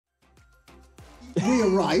we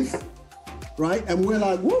arrive, right? And we're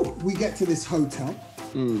like, whoa, we get to this hotel.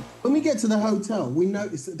 When we get to the hotel, we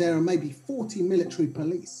notice that there are maybe 40 military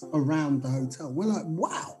police around the hotel. We're like,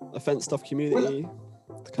 wow. A fenced-off community.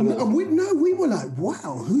 We were like,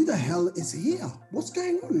 wow, who the hell is here? What's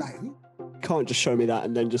going on? Like, can't just show me that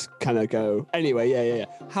and then just kind of go, anyway, yeah.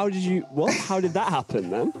 How did that happen,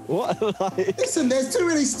 man? What? Listen, there's too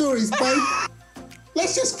many stories, babe.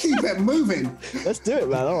 Let's just keep it moving. Let's do it,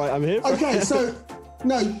 man. All right, I'm here for Okay, it. so,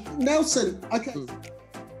 no, Nelson, okay.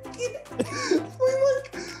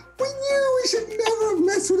 We knew we should never have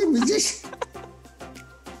messed with a magician.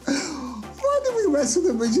 Why did we mess with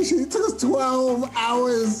a magician? It took us 12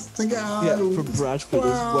 hours to get home. Yeah, from Bradford as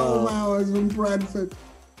well. 12 hours from Bradford.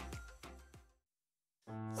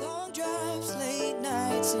 Long drives, late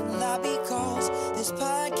nights, and lobby calls. This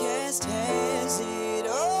podcast has it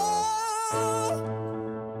all.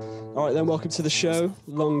 All right, then, welcome to the show.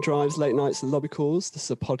 Long drives, late nights, and lobby calls. This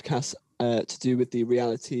is a podcast to do with the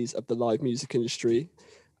realities of the live music industry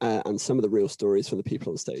and some of the real stories from the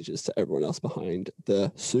people on stages to everyone else behind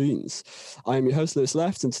the scenes. I am your host, Lewis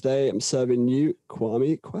Left, and today I'm serving you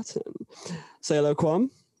Kwame Kwaten. Say hello,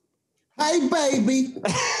 Kwame. Hey, baby.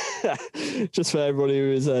 Just for everybody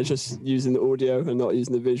who is just using the audio and not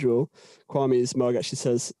using the visual, Kwame's mug actually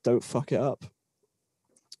says, "Don't fuck it up."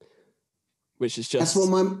 Which is just...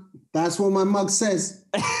 That's what my mug says.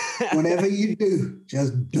 Whatever you do,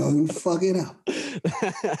 just don't fuck it up.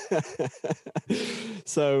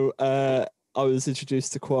 So I was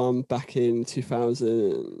introduced to Kwame back in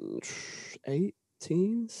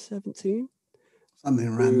 2018, 17. Something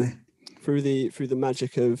around there. Through the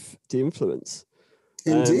magic of the influence.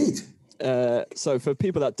 Indeed. So for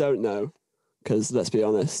people that don't know, because let's be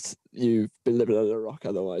honest, you've been living under a rock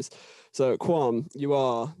otherwise. So Kwame, you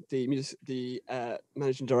are the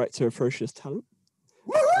managing director of Ferocious Talent.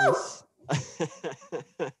 Woo-hoo!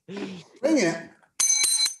 Bring it.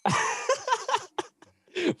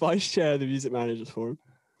 Vice chair of the Music Managers Forum.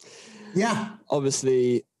 Yeah.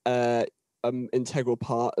 Obviously, integral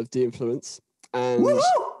part of the influence. And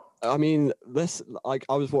Woo-hoo! I mean, I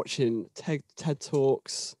was watching TED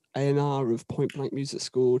Talks, A&R of Point Blank Music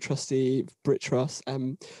School, trustee, Brit Trust,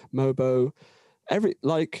 Mobo,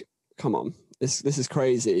 come on, this is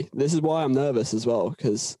crazy. This is why I'm nervous as well,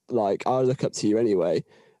 because like I look up to you anyway.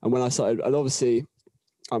 And when I started, and obviously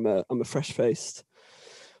I'm a fresh-faced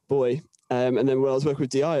boy. And then when I was working with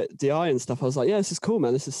DI and stuff, I was like, yeah, this is cool,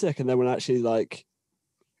 man. This is sick. And then when I actually like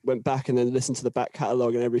went back and then listened to the back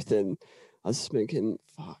catalogue and everything, I was just thinking,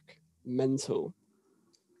 fuck, mental.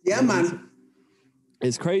 Yeah, man.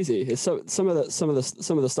 It's crazy. It's some of the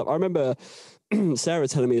stuff. I remember Sarah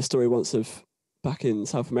telling me a story once of back in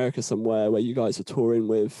South America somewhere where you guys were touring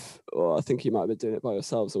with, or I think you might have been doing it by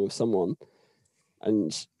yourselves or with someone,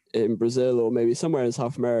 and in Brazil or maybe somewhere in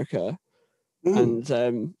South America,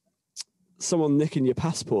 and someone nicking your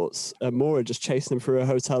passports and Maura just chasing them through a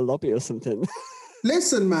hotel lobby or something.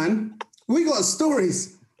 Listen, man, we got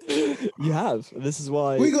stories. You have. This is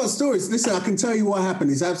why we got stories. Listen, I can tell you what happened.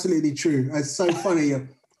 It's absolutely true. It's so funny.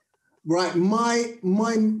 Right,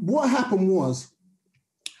 what happened was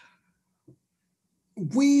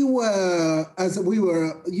we were,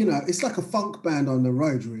 it's like a funk band on the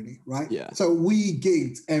road, really, right? Yeah. So we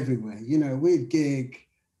gigged everywhere. We'd gig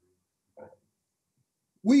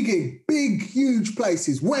big, huge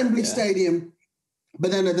places, Wembley Stadium, but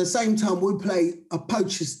then at the same time we'd play a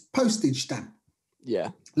postage stamp. Yeah.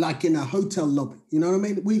 Like in a hotel lobby, you know what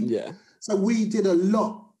I mean? So we did a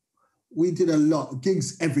lot.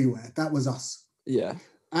 Gigs everywhere. That was us. Yeah.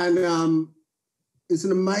 And it's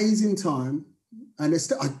an amazing time. And I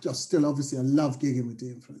love gigging with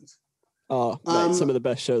The Influence. Oh, mate, some of the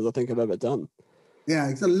best shows I think I've ever done. Yeah,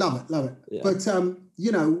 I love it. Yeah. But,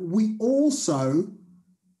 we also,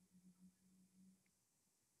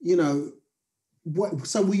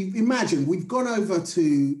 so we've gone over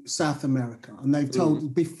to South America and they've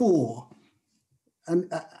told before,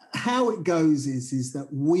 and how it goes is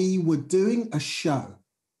that we were doing a show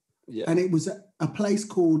and it was a place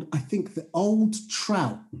called, I think, the Old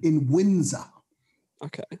Trout in Windsor.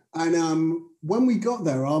 Okay. And when we got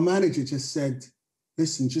there, our manager just said,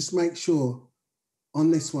 listen, just make sure on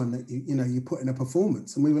this one that you put in a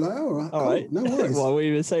performance. And we were like, all right, no worries. Well, we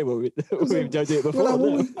even say, we don't do it before.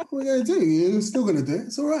 We're like, what we're going to do? You're still going to do it.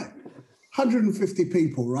 It's all right. 150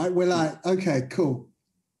 people, right? We're like, okay, cool.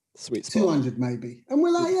 Sweet spot. 200 maybe. And we're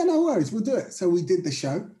like, yeah, no worries. We'll do it. So we did the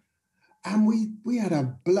show and we had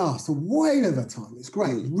a blast, a whale of a time. It's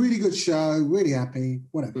great. Really good show. Really happy.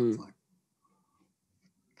 Whatever. Fine.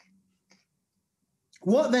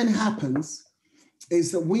 What then happens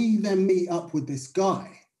is that we then meet up with this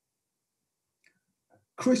guy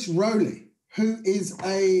Chris Rowley, who is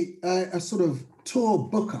a sort of tour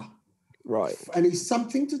booker. Right. And he's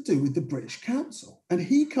something to do with the British Council. And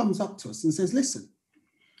he comes up to us and says, listen,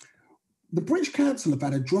 the British Council have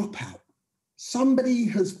had a dropout. Somebody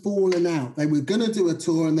has fallen out. They were going to do a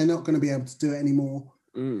tour and they're not going to be able to do it anymore.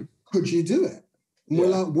 Could you do it? And we're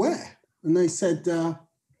like, where? And they said,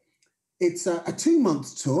 it's a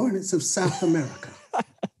 2-month tour and it's of South America.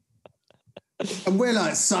 And we're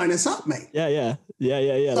like, sign us up, mate. Yeah.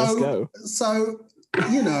 Let's go. So,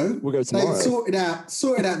 you know, we'll go tomorrow. They sorted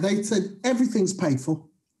out. They said everything's paid for.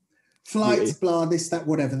 Flights, blah, this, that,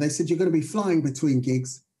 whatever. They said you're going to be flying between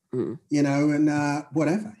gigs, you know, and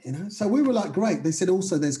whatever, you know. So we were like, great. They said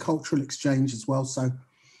also there's cultural exchange as well. So,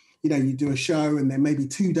 you know, you do a show and then maybe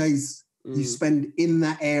 2 days you spend in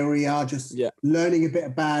that area just learning a bit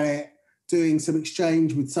about it, doing some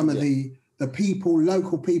exchange with some of the people,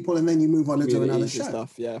 local people, and then you move on and do another show.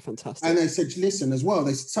 Stuff. Yeah, fantastic. And they said, listen, as well,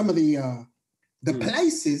 they said some of the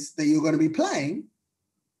places that you're going to be playing,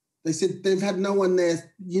 they said they've had no one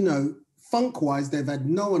there, you know, funk-wise, they've had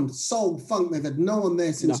no one, soul, funk, they've had no one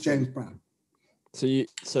there since James Brown.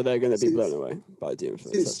 So they're going to be blown away by the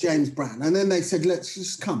influence. Since James Brown. And then they said, let's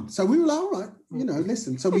just come. So we were like, all right, you know,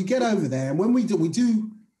 listen. So we get over there, and when we do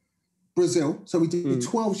Brazil. So we do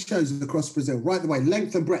 12 shows across Brazil, right the way,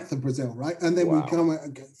 length and breadth of Brazil, right? And then we come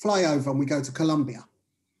fly over and we go to Colombia.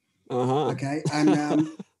 Okay. And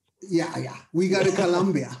we go to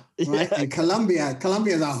Colombia, right? And Colombia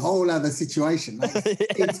is a whole other situation. Like,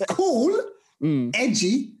 it's cool,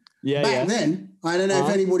 edgy. Back then, I don't know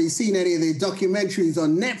if anybody's seen any of the documentaries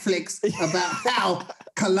on Netflix about how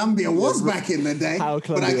Colombia was back in the day.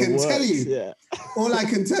 But I can tell you, all I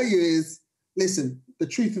can tell you is, listen, the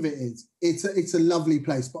truth of it is, it's a lovely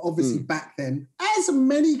place. But obviously back then, as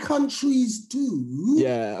many countries do,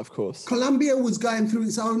 of course, Colombia was going through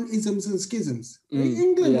its own isms and schisms.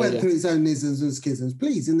 England went through its own isms and schisms.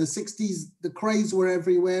 Please, in the 60s, the craze were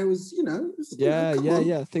everywhere. It was, you know,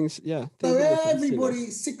 things, so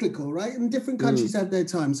everybody's cyclical, right? And different countries have their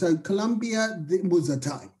time. So Colombia was a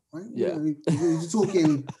time, right? Yeah. You know, we're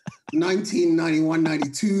talking 1991,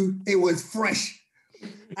 92. It was fresh.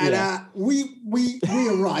 And we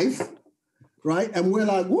arrive, right? And we're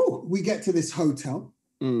like, whoa, we get to this hotel.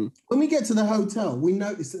 When we get to the hotel, we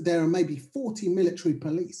notice that there are maybe 40 military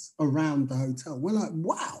police around the hotel. We're like,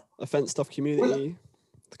 wow. A fenced-off community.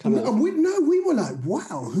 We were like,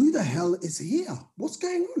 wow, who the hell is here? What's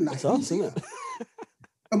going on? Like, it's us, isn't it?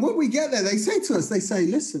 And when we get there, they say to us,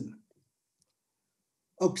 listen,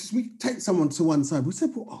 because we take someone to one side. We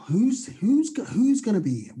said, well, who's going to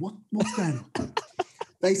be here? What's going on?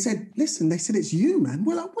 They said, it's you, man.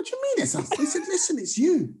 We're like, what do you mean it's us? They said, listen, it's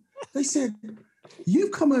you. They said,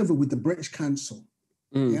 you've come over with the British Council,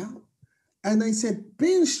 yeah? And they said,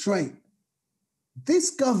 being straight,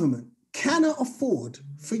 this government cannot afford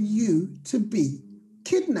for you to be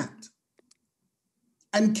kidnapped.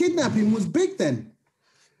 And kidnapping was big then,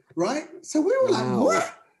 right? So we were like,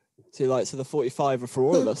 what? So the 45 are for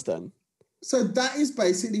all of us then? So that is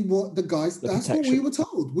basically what that's protection. What we were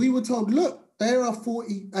told. We were told, look, there are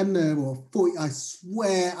 40, and there were 40, I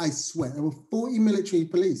swear, there were 40 military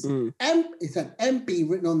police. It's an MP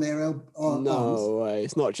written on their arms. No way.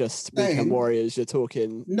 It's not just weekend warriors, you're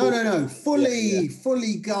talking. No.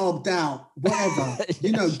 Fully garbed out, whatever.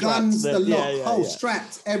 You know, guns, the lot,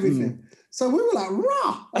 strapped, everything. So we were like,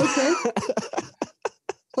 rah, okay.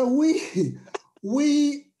 So we're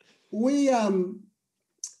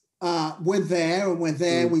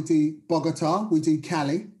there, we do Bogota, we do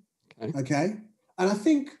Cali. Okay. And I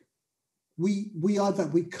think we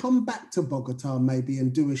come back to Bogota maybe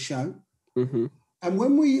and do a show. And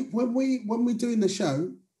when we're doing the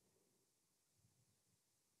show,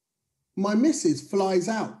 my missus flies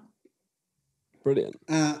out. Brilliant.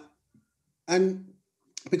 And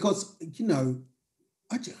because, you know,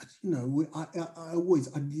 I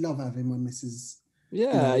love having my missus.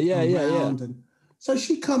 Around. And so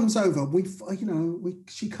she comes over.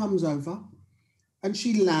 She comes over. And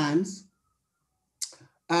she lands,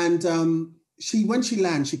 and when she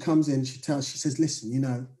lands, she comes in. She says, "Listen, you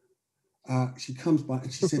know," she comes by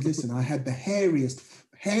and she said, "Listen, I had the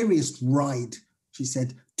hairiest ride." She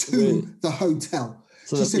said to the hotel.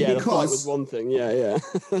 So she said the flight was one thing.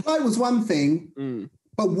 Flight was one thing,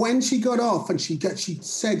 but when she got off and she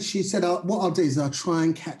said, "What I'll do is I'll try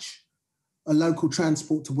and catch a local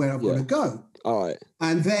transport to where I've got to go." All right.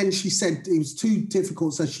 And then she said it was too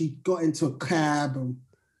difficult, so she got into a cab and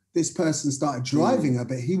this person started driving her,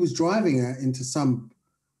 but he was driving her into some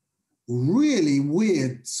really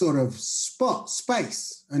weird sort of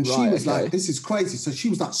space. And she was like, this is crazy. So she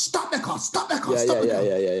was like, stop the car.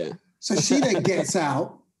 Yeah. So she then gets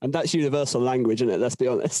out And that's universal language, isn't it? Let's be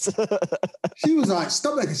honest. She was like,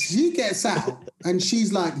 stop it. She gets out and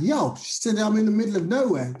she's like, yo, she said, I'm in the middle of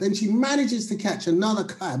nowhere. Then she manages to catch another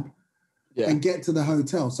cab and get to the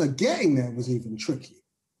hotel. So getting there was even tricky.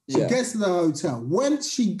 She gets to the hotel. When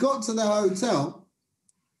she got to the hotel,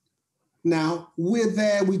 now we're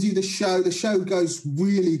there, we do the show. The show goes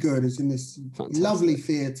really good. It's in this lovely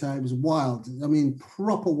theatre. It was wild. I mean,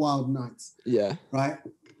 proper wild nights. Yeah. Right?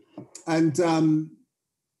 And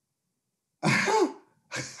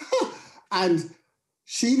and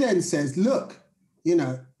she then says, look, you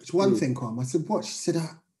know, it's one thing, Kwame. I said, what? She said,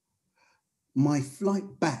 my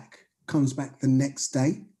flight back comes back the next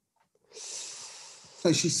day.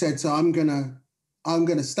 So she said, so I'm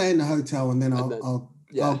gonna stay in the hotel and then I'll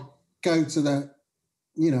go to the,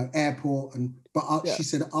 you know, airport but she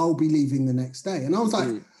said, I'll be leaving the next day. And I was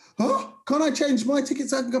like, huh? Can't I change my ticket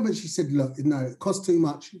so I can come? And she said, look, no, it costs too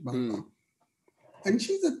much. And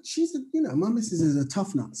she's a, you know, my missus is a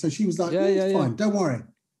tough nut. So she was like, it's fine, don't worry.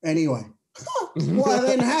 Anyway, what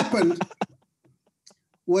then happened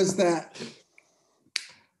was that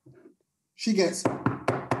she gets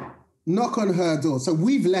knock on her door. So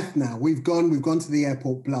we've left now. We've gone to the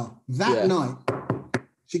airport, blah. That night,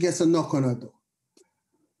 she gets a knock on her door.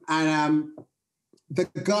 And the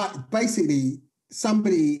guy, basically,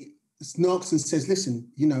 somebody knocks and says,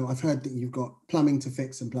 listen, you know, I've heard that you've got plumbing to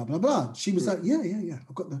fix and blah, blah, blah. She was like, yeah.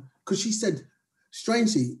 I've got because she said,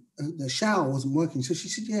 strangely, the shower wasn't working. So she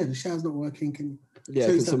said, the shower's not working. Can you?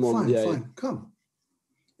 So he's like, fine, come.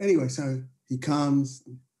 Anyway, so he comes.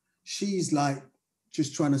 She's like,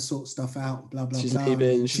 just trying to sort stuff out, blah, blah, she's blah.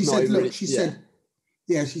 Leaving. She said, look, she said,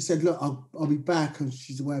 look, I'll be back. And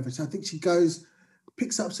she's aware of it. So I think she goes,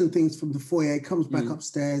 picks up some things from the foyer, comes back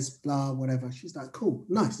upstairs, blah, whatever. She's like, cool,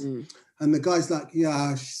 nice. And the guy's like,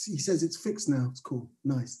 yeah, he says it's fixed now. It's cool,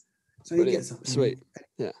 nice. So he gets up. Sweet.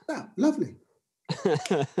 Lovely.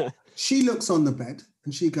 She looks on the bed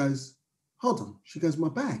and she goes, hold on. She goes, my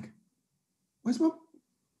bag. Where's my,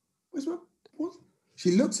 what?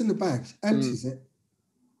 She looks in the bag, empties it.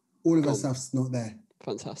 All of her stuff's not there.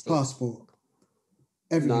 Fantastic. Passport.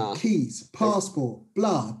 Everything. Keys, passport,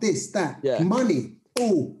 blah, this, that, money,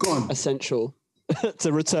 all gone. Essential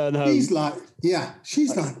to return home. She's like,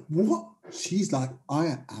 She's like, what? She's like,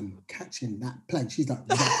 I am catching that plane. She's like,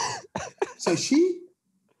 right. So she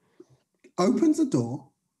opens the door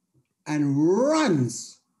and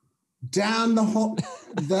runs down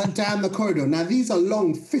down the corridor. Now, these are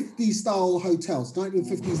long 50s style hotels,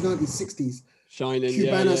 1950s, 1960s. Shining,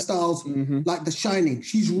 Cubana styles, like The Shining.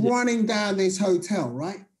 She's running down this hotel,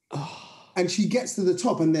 right? And she gets to the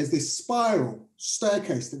top and there's this spiral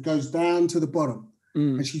staircase that goes down to the bottom.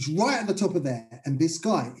 And she's right at the top of there. And this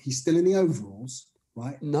guy, he's still in the overalls,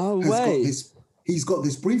 right? No way. He's got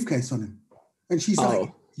this briefcase on him. And she's like,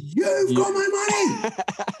 you've got my money.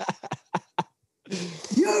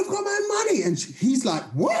 You've got my money. And he's like,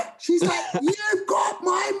 what? She's like, you've got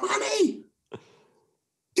my money.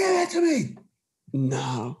 Give it to me.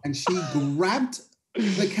 No. And she grabbed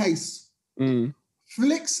the case,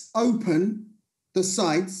 flicks open the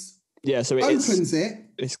sides, so opens it.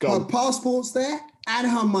 It's gone. Her passport's there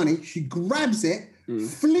and her money. She grabs it,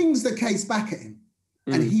 flings the case back at him,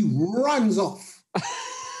 and he runs off.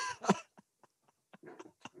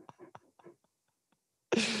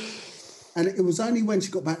 And it was only when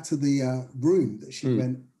she got back to the room that she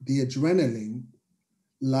went, the adrenaline,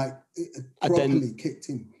 like, it properly kicked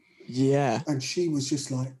in. Yeah. And she was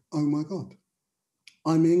just like, oh my God,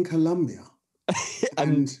 I'm in Colombia.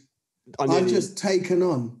 and I've just taken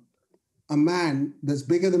on a man that's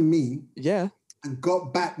bigger than me. Yeah. And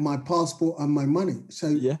got back my passport and my money.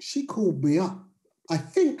 So she called me up. I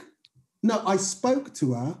spoke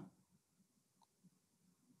to her.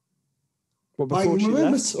 Well, before she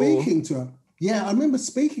left, speaking to her. Yeah, I remember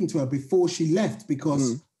speaking to her before she left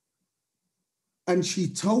because... And she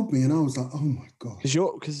told me, and I was like, "Oh my God!"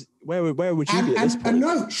 Because where would you be at this point? And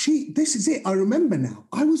no, this is it. I remember now.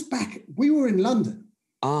 I was back. We were in London.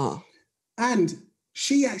 And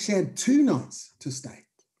she actually had 2 nights to stay.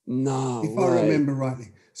 No, if I remember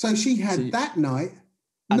rightly. So she had that night.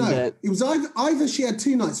 It was either she had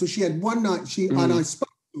 2 nights or she had 1 night. And I spoke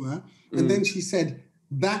to her, and then she said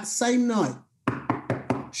that same night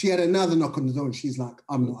she had another knock on the door, and she's like,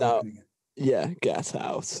 "I'm not opening it." Yeah, get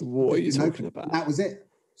out. What are you talking about? That was it.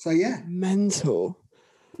 So, yeah. Mental.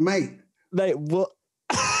 Mate, what?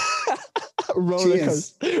 Roller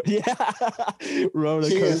coaster. Yeah. Roller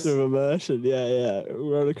coaster of emotion. Yeah.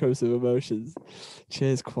 Roller coaster of emotions.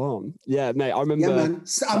 Cheers, Kwame. Yeah, mate, I remember. Yeah, man.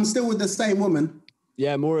 I'm still with the same woman.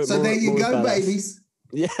 Yeah, more. So there you go, badass. babies.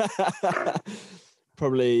 Yeah.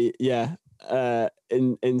 Probably, yeah.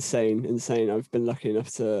 insane. I've been lucky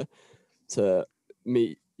enough to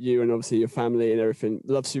meet you and obviously your family and everything.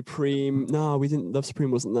 Love Supreme. No, we didn't. Love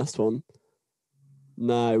Supreme wasn't the last one.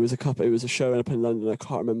 No, it was a show up in London. I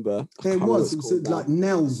can't remember. It was like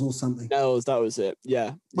Nels or something. Nels, that was it.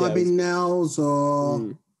 Yeah. Might be Nels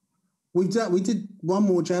or we did one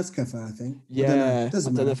more jazz cafe, I think. Yeah. I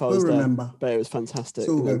don't know if I was there, remember. But it was fantastic.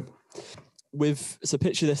 It's all good. So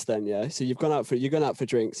picture this then, yeah. So you're going out for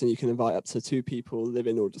drinks and you can invite up to 2 people,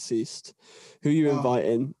 living or deceased. Who are you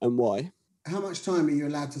inviting and why? How much time are you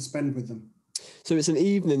allowed to spend with them? So it's an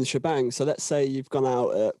evening shebang. So let's say you've gone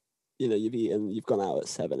out at, you've gone out at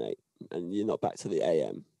 7, 8 and you're not back to the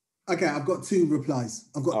AM. Okay, I've got 2 replies.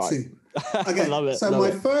 I've got 2. Okay, love it. So my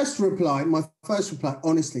first reply,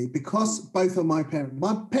 honestly, because both of my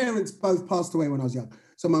parents both passed away when I was young.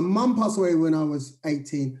 So my mum passed away when I was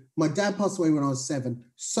 18. My dad passed away when I was 7.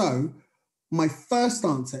 So my first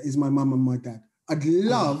answer is my mum and my dad. I'd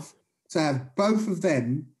love to have both of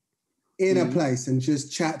them in a place and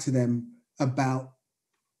just chat to them about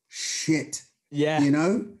shit. Yeah.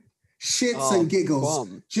 Shits and giggles.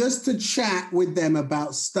 Just to chat with them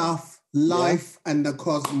about stuff, life and the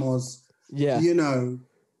cosmos. Yeah. The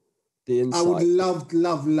insight. I would love,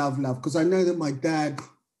 because I know that my dad,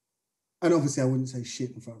 and obviously I wouldn't say shit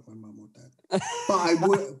in front of my mum or dad, but I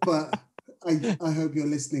would, but I hope you're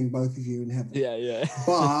listening, both of you in heaven. Yeah.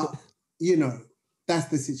 But, that's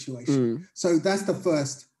the situation. So that's the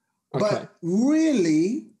first. Okay. But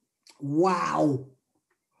really, wow,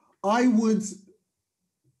 I would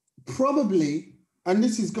probably, and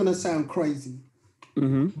this is going to sound crazy,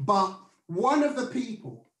 but one of the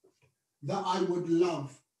people that I would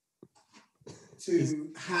love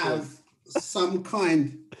to have some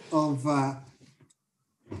kind of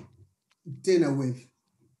dinner with,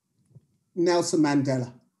 Nelson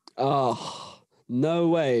Mandela. Oh, no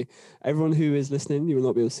way. Everyone who is listening, you will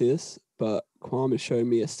not be able to see this, but Kwame is showing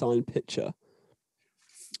me a signed picture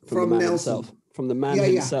from the man Nelson himself. From the man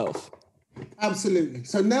himself. Absolutely.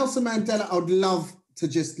 So Nelson Mandela, I'd love to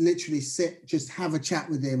just literally just have a chat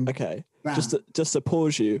with him. Okay. Bam. Just to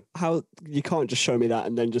pause you. How you can't just show me that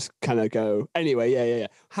and then just kind of go. Anyway, yeah.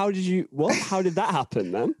 How did that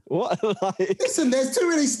happen, man? What? Listen, there's too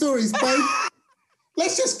many stories, babe.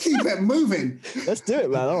 Let's just keep it moving. Let's do it,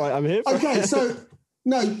 man. All right, I'm here for it. So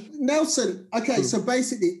no, Nelson. Okay, so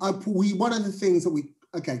basically, one of the things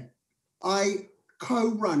that I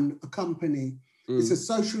co-run a company. It's a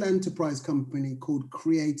social enterprise company called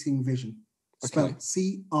Creating Vision. Spelled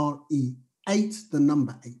CRE, 8, the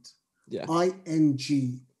number 8. Yeah.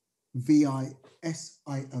 INGVISION.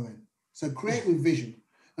 So Creating Vision.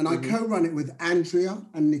 And I co-run it with Andrea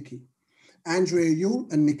and Nikki. Andrea Yule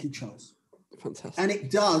and Nikki Charles. Fantastic. And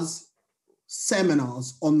it does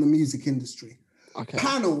seminars on the music industry. Okay.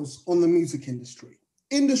 Panels on the music industry.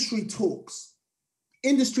 Industry talks.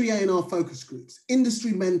 Industry A&R focus groups.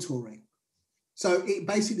 Industry mentoring. So it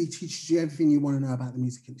basically teaches you everything you want to know about the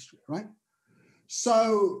music industry, right?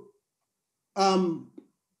 So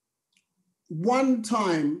one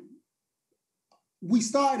time we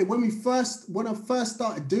started, when I first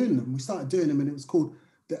started doing them, and it was called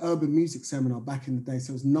the Urban Music Seminar back in the day.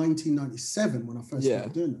 So it was 1997 when I first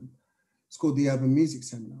started doing them. It's called the Urban Music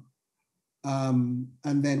Seminar. And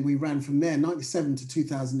then we ran from there, 97 to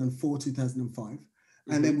 2004, 2005.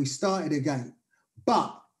 And then we started again.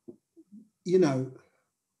 But the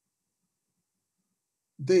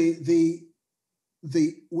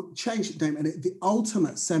changed the name, and the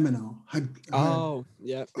ultimate seminar had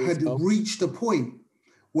reached a point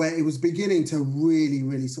where it was beginning to really,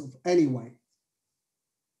 really sort of. Anyway,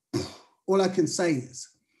 all I can say is,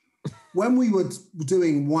 when we were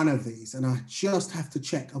doing one of these, and I just have to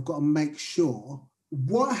check, I've got to make sure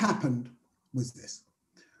what happened was this.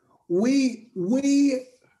 We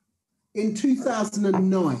in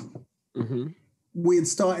 2009. We had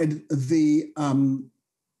started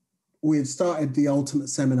the ultimate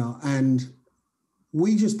seminar, and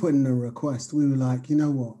we just put in a request. We were like, you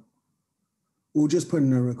know what? We'll just put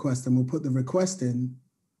in a request, and we'll put the request in.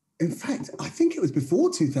 In fact, I think it was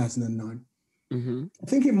before 2009. I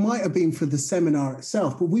think it might have been for the seminar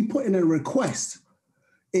itself, but we put in a request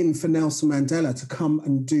in for Nelson Mandela to come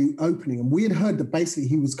and do opening, and we had heard that basically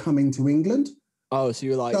he was coming to England. Oh, so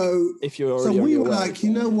you were like, if you're so already we were like, you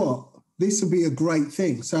know what? This would be a great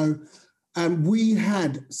thing. So we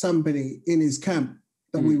had somebody in his camp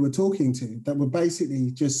that we were talking to that were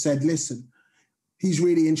basically just said, listen, he's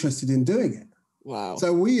really interested in doing it. Wow.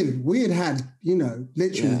 So we had, you know,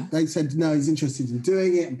 literally, Yeah. they said, no, he's interested in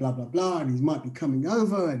doing it and blah, blah, blah. And he might be coming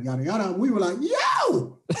over and yada, yada. And we were like,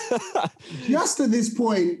 yo, just at this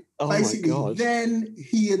point, Oh my basically, God. then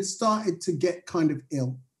he had started to get kind of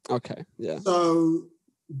ill. Okay. Yeah. So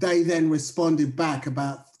they then responded back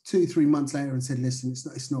about 2-3 months later and said, listen,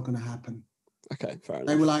 it's not going to happen. Okay. Fair enough.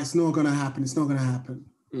 They were like, it's not going to happen. It's not going to happen.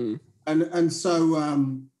 Mm. And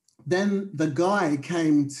so then the guy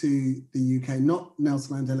came to the UK, not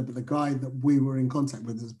Nelson Mandela, but the guy that we were in contact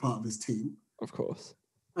with as part of his team. Of course.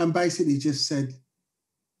 And basically just said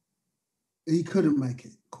he couldn't make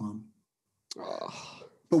it, Kwame. Oh.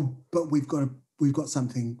 But we've got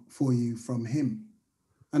something for you from him.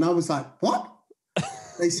 And I was like, what?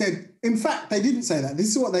 They said, in fact, they didn't say that. This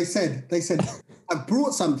is what they said. They said, I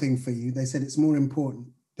brought something for you. They said, it's more important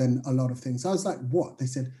than a lot of things. I was like, what? They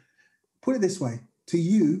said, put it this way. To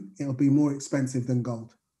you, it'll be more expensive than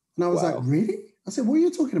gold. And I was like, really? I said, what are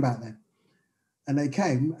you talking about then? And they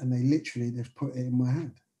came and they literally just put it in my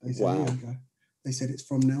hand. They said, here you go. They said, it's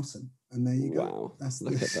from Nelson. And there you go. Wow. That's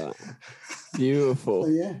Look at that. Beautiful. So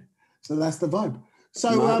yeah. So that's the vibe.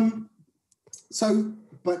 So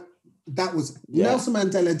but that was Nelson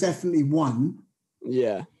Mandela definitely won.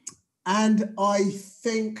 Yeah. And I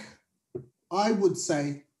think I would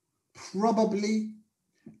say probably,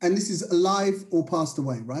 and this is alive or passed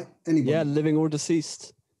away, right? Anybody? Yeah, living or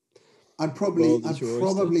deceased. I'd probably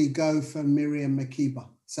go for Miriam Makeba,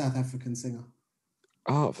 South African singer.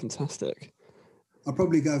 Oh, fantastic. I'd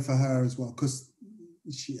probably go for her as well because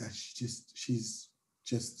she's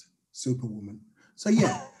just superwoman. So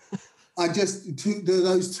yeah,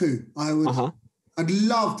 those two. I would. I'd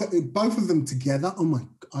love to both of them together. Oh my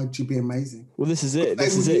God, it'd be amazing. Well, this is it.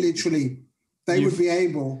 They would be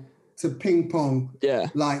able to ping pong. Yeah.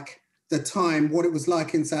 Like the time, what it was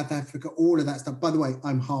like in South Africa, all of that stuff. By the way,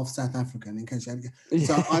 I'm half South African, in case you hadn't.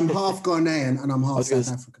 So I'm half Ghanaian and I'm half South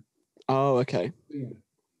African. Oh, okay. Yeah.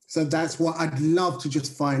 So that's what I'd love to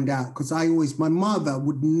just find out because my mother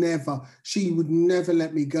would never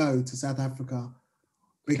let me go to South Africa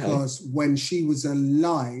because when she was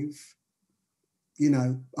alive, you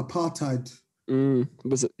know, apartheid.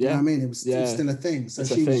 Was it? Yeah. You know what I mean? It was still a thing. So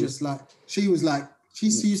she used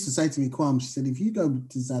to say to me, Kwame, she said, if you go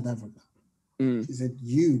to South Africa, she said,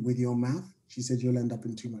 you with your mouth, she said, you'll end up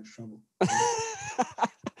in too much trouble.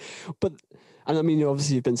 And I mean,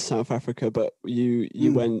 obviously you've been to South Africa, but you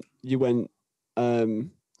went. I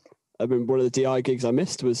mean, one of the DI gigs I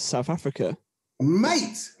missed was South Africa.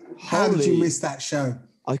 Mate, how did you miss that show?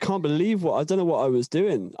 I can't believe I don't know what I was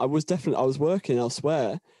doing. I was working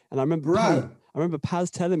elsewhere, and I remember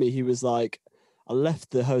Paz telling me he was like, I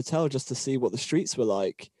left the hotel just to see what the streets were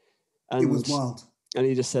like, and it was wild. And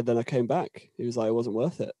he just said, then I came back. He was like, it wasn't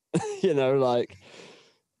worth it, you know, like.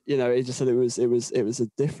 You know, he just said it was a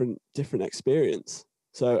different experience.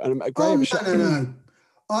 So, and Graham. No.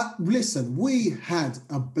 Listen, we had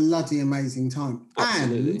a bloody amazing time,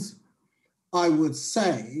 absolutely. And I would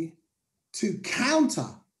say to counter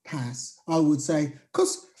pass, I would say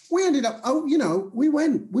because we ended up. Oh, you know, we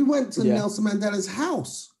went to Nelson Mandela's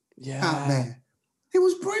house out there. It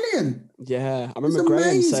was brilliant. Yeah, I remember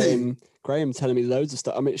Graham telling me loads of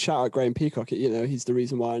stuff. I mean, shout out Graham Peacock. You know, he's the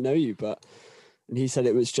reason why I know you, but. And he said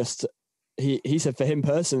it was just, he said for him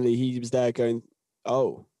personally, he was there going,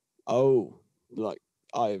 oh, like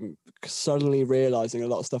I'm suddenly realizing a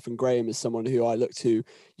lot of stuff. And Graham is someone who I look to,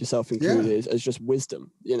 yourself included, as just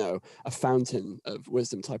wisdom, you know, a fountain of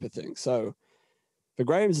wisdom type of thing. So for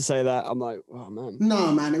Graham to say that, I'm like, oh man.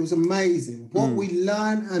 No, man, it was amazing. What we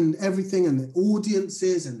learned and everything and the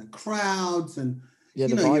audiences and the crowds and, you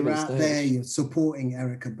know, you're out there, you're supporting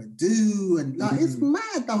Erykah Badu and like, it's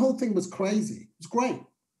mad. The whole thing was crazy. It was great.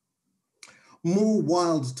 More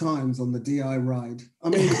wild times on the DI ride. I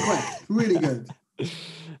mean, it was great. Really good.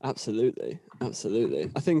 Absolutely. I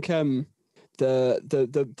think the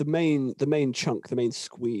main chunk, the main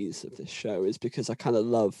squeeze of this show is because I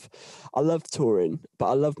love touring, but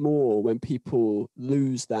I love more when people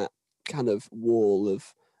lose that kind of wall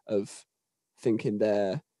of thinking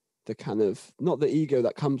they're the kind of, not the ego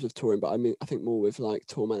that comes with touring, but I mean, I think more with like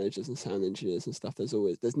tour managers and sound engineers and stuff. They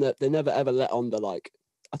never ever let on the like,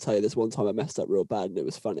 I'll tell you this one time I messed up real bad and it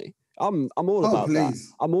was funny. I'm all about that.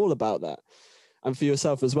 I'm all about that. And for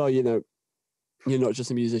yourself as well, you know, you're not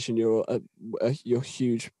just a musician, you're you're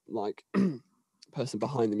huge like person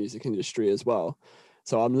behind the music industry as well.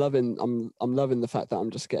 So I'm loving the fact that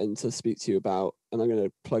I'm just getting to speak to you about, and I'm going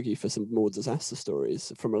to plug you for some more disaster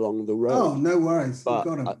stories from along the road. Oh, no worries.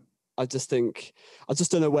 But I just think, I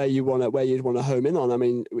just don't know where you'd want to home in on. I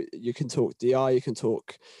mean, you can talk DI, you can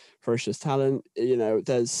talk Ferocious talent. You know,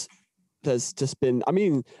 there's there's just been, I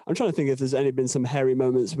mean, I'm trying to think if there's been some hairy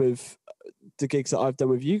moments with the gigs that I've done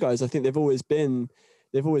with you guys. I think they've always been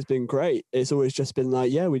great. It's always just been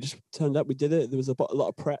like, yeah, we just turned up, we did it. There was a lot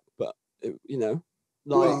of prep, but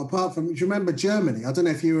well, apart from, do you remember Germany? I don't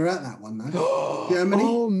know if you were at that one though. Germany.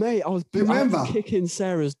 Oh mate, I was remember kicking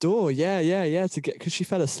Sarah's door. Yeah, to get, because she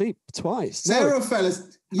fell asleep twice. Sarah fell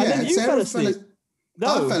asleep. Yeah, and then you fell asleep.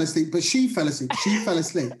 I fell asleep, but she fell asleep. She fell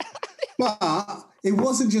asleep. But it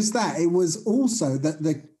wasn't just that. It was also that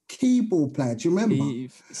the keyboard player, do you remember?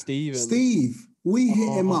 Steve. We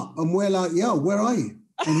hit him up and we're like, yo, where are you?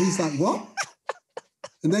 And he's like, what?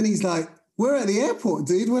 And then he's like, we're at the airport,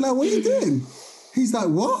 dude. We're like, what are you doing? He's like,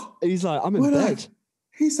 what? He's like, I'm in bed.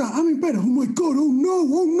 He's like, I'm in bed. Oh my God.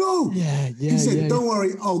 Oh no. Yeah. He said, don't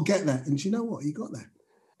worry, I'll get there. And do you know what? He got there.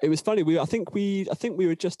 It was funny. I think we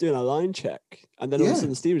were just doing a line check, and then all of a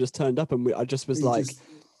sudden Steve just turned up, and I just was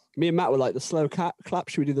me and Matt were like, the slow clap.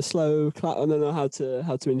 Should we do the slow clap? I don't know how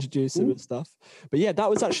to introduce him and stuff. But yeah, that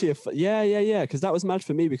was actually because that was mad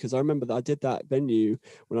for me, because I remember that I did that venue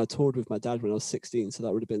when I toured with my dad when I was 16. So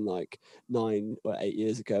that would have been like 9 or 8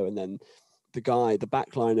 years ago. And then the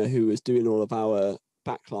backliner who was doing all of our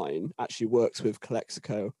backline actually works with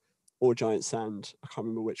Calexico or Giant Sand. I can't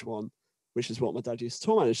remember which one, which is what my dad used to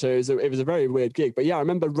tour manage. So it was a very weird gig. But yeah, I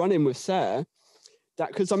remember running with Sarah. That,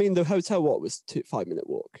 because I mean, the hotel was 5-minute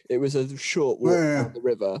walk. It was a short walk down the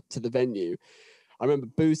river to the venue. I remember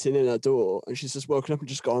booting in her door, and she's just woken up and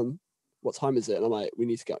just gone, what time is it? And I'm like, we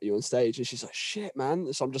need to get you on stage. And she's like, shit,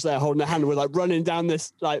 man. So I'm just there holding her hand. We're like running down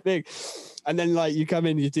this like thing. And then like you come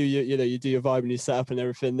in, you do your vibe and you set up and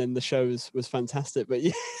everything. Then the show was fantastic. But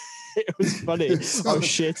yeah, it was funny. I was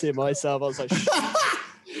shitting myself. I was like,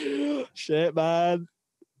 shit, man.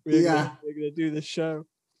 We're gonna do this show.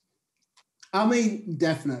 I mean,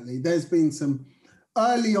 definitely. There's been some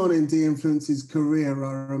early on in De-Influence's career.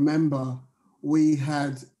 I remember we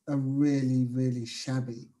had a really, really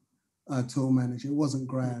shabby tour manager. It wasn't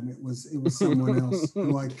Graham. It was someone else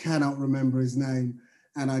who I cannot remember his name,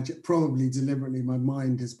 and I probably deliberately, my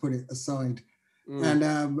mind has put it aside.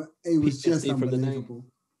 And it was just unbelievable.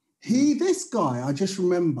 This guy, I just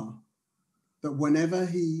remember that whenever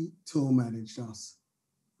he tour managed us,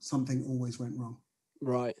 something always went wrong.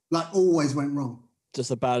 Right. Like always went wrong. Just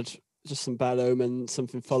some bad omen,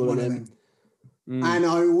 something following him. And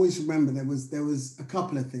I always remember there was a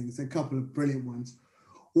couple of things, a couple of brilliant ones.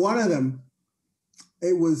 One of them,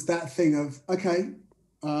 it was that thing of, okay,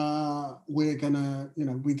 we're gonna,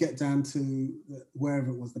 we get down to wherever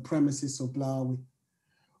it was, the premises or blah,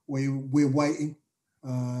 we're waiting.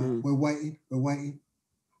 We're waiting.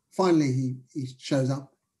 Finally he shows up.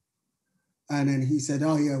 And then he said,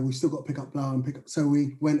 oh, yeah, we've still got to pick up blah and pick up. So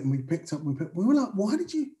we went and we picked up. We were like, why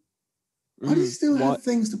did you still have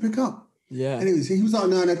things to pick up? Yeah. Anyways, he was like,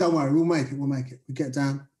 no, don't worry. We'll make it. We get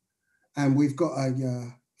down and we've got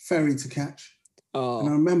a ferry to catch. Oh. And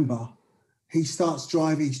I remember he starts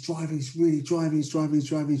driving. He's really driving. He's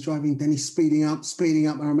driving. Then he's speeding up.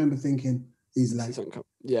 I remember thinking, he's late.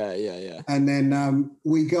 Yeah. And then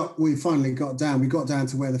we finally got down. We got down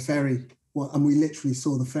to where the ferry. And we literally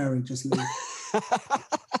saw the ferry just leave.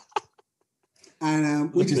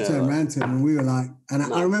 And we just turned around to him and we were like,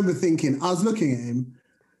 I remember thinking, I was looking at him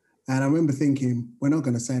and I remember thinking, we're not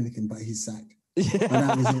going to say anything, but he's sacked. Yeah. And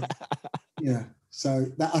that was it. Yeah. So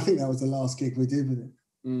I think that was the last gig we did with it.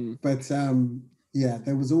 But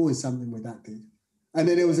there was always something with that dude. And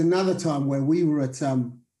then there was another time where we were at,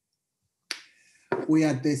 we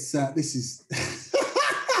had this is,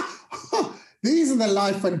 these are the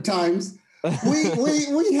life and times. We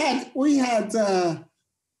had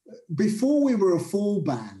before we were a full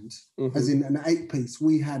band, as in an 8-piece.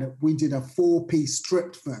 We did a 4-piece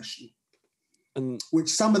stripped version, which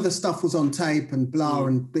some of the stuff was on tape and blah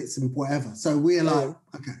and bits and whatever. So we're like,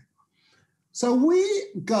 okay. So we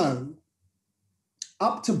go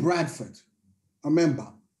up to Bradford. I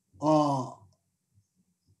remember our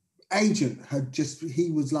agent he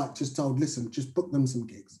was told, listen, just book them some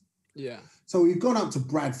gigs. Yeah. So we've gone up to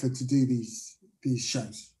Bradford to do these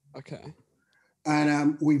shows. Okay.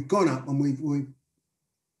 And we've gone up and we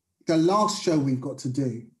the last show we've got to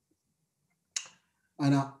do,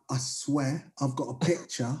 and I swear I've got a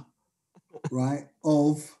picture, right,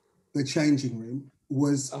 of the changing room.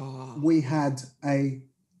 We had the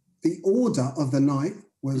order of the night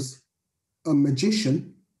was a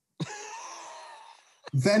magician,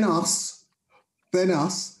 then us,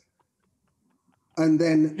 and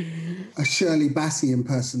then a Shirley Bassey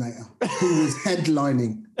impersonator who was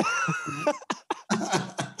headlining.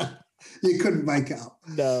 You couldn't make it up.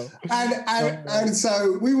 No. And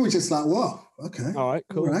so we were just like, whoa, okay. All right,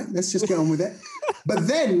 cool. All right, let's just get on with it. But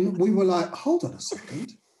then we were like, hold on a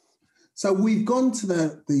second. So we've gone to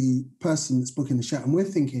the person that's booking the show, and we're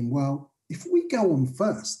thinking, well, if we go on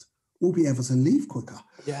first, we'll be able to leave quicker.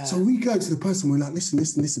 Yeah. So we go to the person, we're like,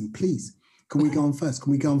 listen, please, can we go on first?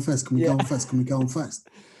 Can we go on first? Can we go on first? Can we go on first?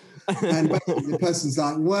 And basically the person's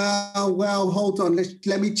like, well, hold on,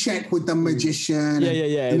 let me check with the magician.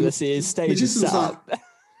 Yeah. And let's see his stage is set up.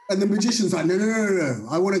 And the magician's like, no,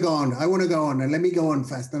 I want to go on, and let me go on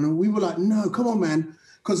first. And we were like, no, come on, man.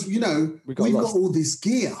 Because, we've got all this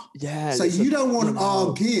gear. Yeah. So you don't want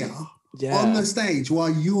our gear on the stage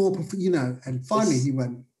while you're, and finally he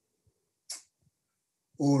went,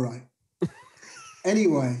 all right.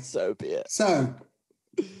 Anyway. So be it. So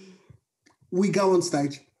we go on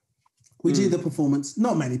stage. We do the performance.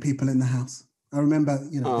 Not many people in the house. I remember,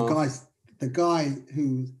 the guy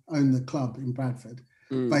who owned the club in Bradford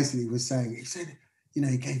basically was saying, he said,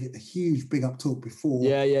 he gave it the huge big up talk before.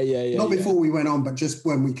 Yeah. Not before we went on, but just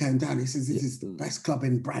when we came down, he says, this is the best club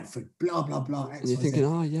in Bradford, blah, blah, blah. And you're thinking,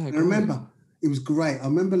 And I remember, it was great. I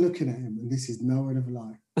remember looking at him, and this is no word of a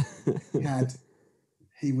lie.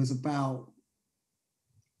 He was about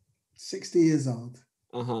 60 years old.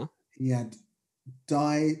 Uh-huh. He had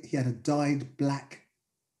a dyed black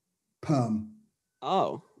perm.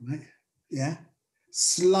 Oh. Right? Yeah.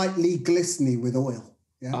 Slightly glistening with oil.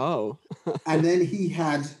 Yeah. Oh. And then he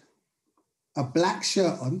had a black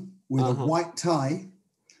shirt on with a white tie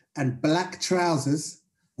and black trousers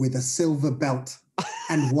with a silver belt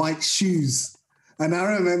and white shoes. And I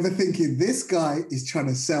remember thinking, this guy is trying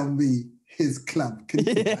to sell me his club. Can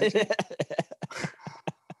you imagine?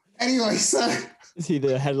 Anyway, so... Is he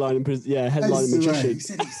the headline magician? He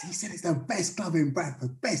said it's the best club in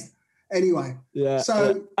Bradford, best. Anyway,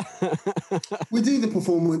 so we do the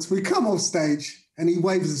performance, we come off stage, and he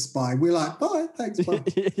waves us by. We're like, bye, thanks, bye.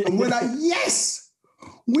 And we're like, yes,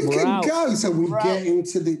 we can go. So we get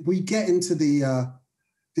into the,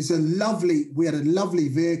 we had a lovely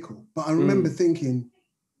vehicle, but I remember thinking,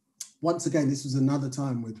 once again, this was another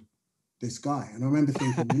time with this guy. And I remember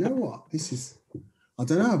thinking, you know what, I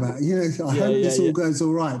don't know about it. I hope this all goes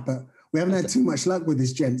all right, but we haven't had too much luck with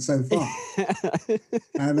this gent so far.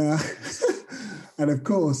 And of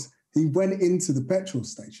course, he went into the petrol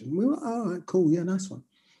station. We were like, all right, cool, yeah, nice one.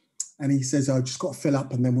 And he says, I've just got to fill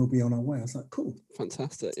up and then we'll be on our way. I was like, cool.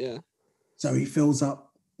 Fantastic, yeah. So he fills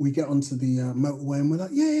up. We get onto the motorway and we're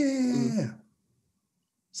like, yeah.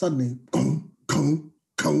 Suddenly, and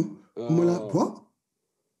we're like, what?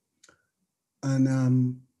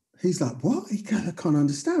 And he's like, what? He kind of can't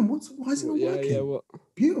understand. Why is it not working? Yeah, what?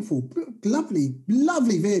 Beautiful, lovely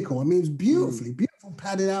vehicle. I mean, it was beautiful,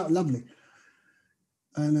 padded out, lovely.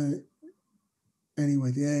 And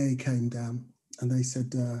anyway, the AA came down and they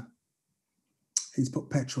said he's put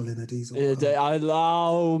petrol in a diesel car.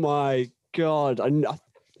 Oh my God. I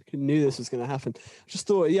knew this was going to happen. I just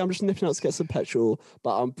thought, I'm just nipping out to get some petrol,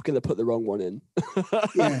 but I'm going to put the wrong one in.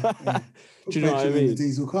 Yeah. Do you know what I mean? In the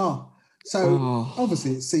diesel car. So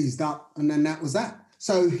obviously it seized up, and then that was that.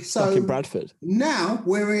 So in Bradford. Now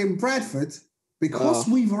we're in Bradford because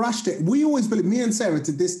we've rushed it. We always believe, me and Sarah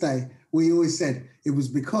to this day, we always said it was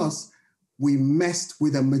because we messed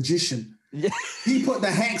with a magician. Yeah. He put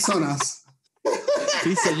the hex on us.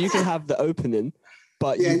 He said you can have the opening,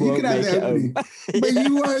 but you won't can have make the it opening, but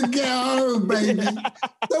you won't get home, baby.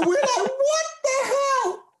 So we're like, what the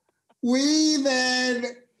hell? We then...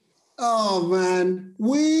 Oh, man.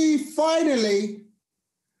 We finally,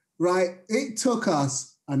 it took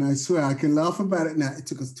us, and I swear I can laugh about it now, it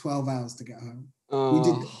took us 12 hours to get home. We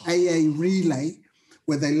did AA relay,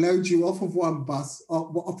 where they load you off of one bus,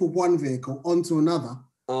 off of one vehicle onto another.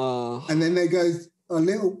 And then they go a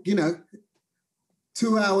little,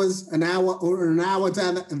 2 hours, an hour, or an hour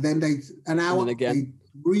down, and then an hour again. They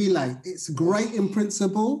relay. It's great in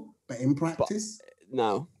principle, but in practice.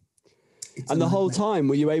 No. And the whole time,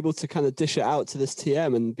 were you able to kind of dish it out to this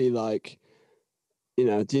TM and be like,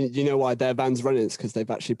 do you know why their van's running? It's because they've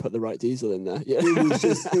actually put the right diesel in there. Yeah.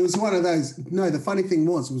 It was one of those. No, the funny thing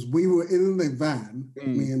was we were in the van,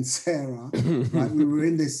 me and Sarah, right? We were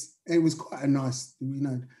in this, it was quite a nice,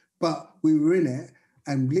 but we were in it,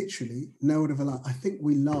 and literally, no one ever laughed. I think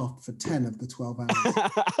we laughed for 10 of the 12 hours.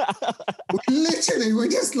 We're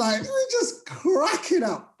just cracking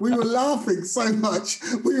up. We were laughing so much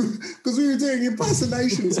because we were doing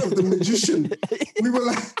impersonations of the magician.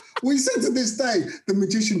 We said to this day, the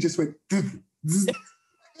magician just went, and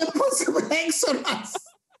put some hex on us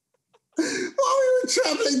while we were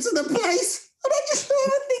traveling to the place. And I just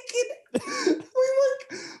remember thinking,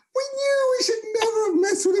 we knew we should never have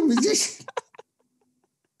messed with a magician.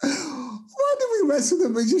 Why did we mess with the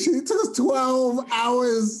magician. It took us 12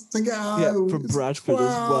 hours to get home. Yeah, from Bradford as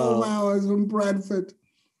well. 12 hours from Bradford.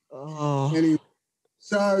 Oh, Anyway,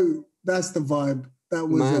 so that's the vibe. That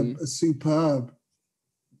was a superb.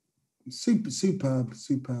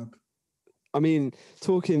 I mean,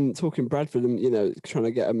 talking Bradford and, trying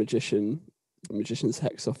to get a magician's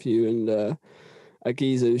hex off you, and a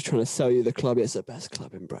geezer who's trying to sell you the club. It's the best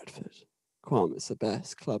club in Bradford. Kwame, it's the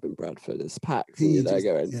best club in Bradford. It's packed. And you're there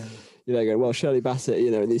going, well, Shirley Bassett,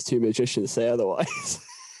 and these two magicians say otherwise.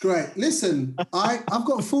 Great. Listen, I've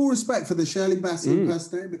got full respect for the Shirley Bassett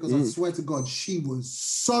impersonator, because I swear to God, she was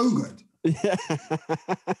so good. Yeah.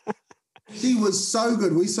 She was so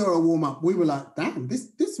good. We saw her warm up. We were like, damn,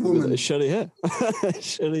 this woman. Shirley here.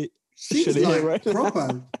 She's Shirley like here, right?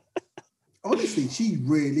 proper. Honestly, she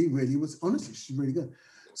really, really was. Honestly, she's really good.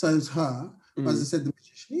 So it was her. As I said, the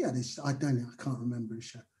magician, he had his, I don't know, I can't remember his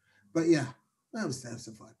show. But yeah, that was the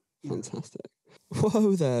vibe. Fantastic.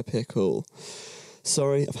 Whoa there, Pickle.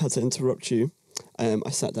 Sorry, I've had to interrupt you. I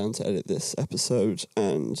sat down to edit this episode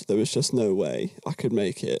and there was just no way I could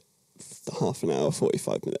make it half an hour,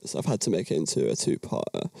 45 minutes. I've had to make it into a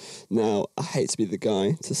two-parter. Now, I hate to be the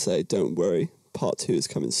guy to say, don't worry, part 2 is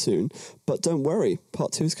coming soon. But don't worry,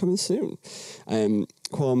 part 2 is coming soon.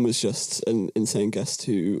 Kwame was just an insane guest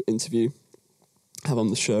to interview, have on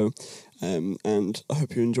the show. And I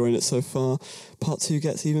hope you're enjoying it so far. Part 2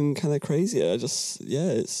 gets even kind of crazier.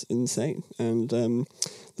 It's insane. And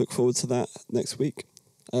look forward to that next week.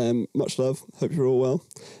 Much love. Hope you're all well.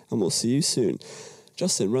 And we'll see you soon.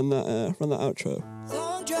 Justin, run that outro.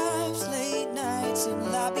 Long drives, late nights,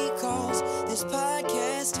 and lobby calls. This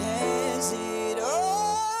podcast has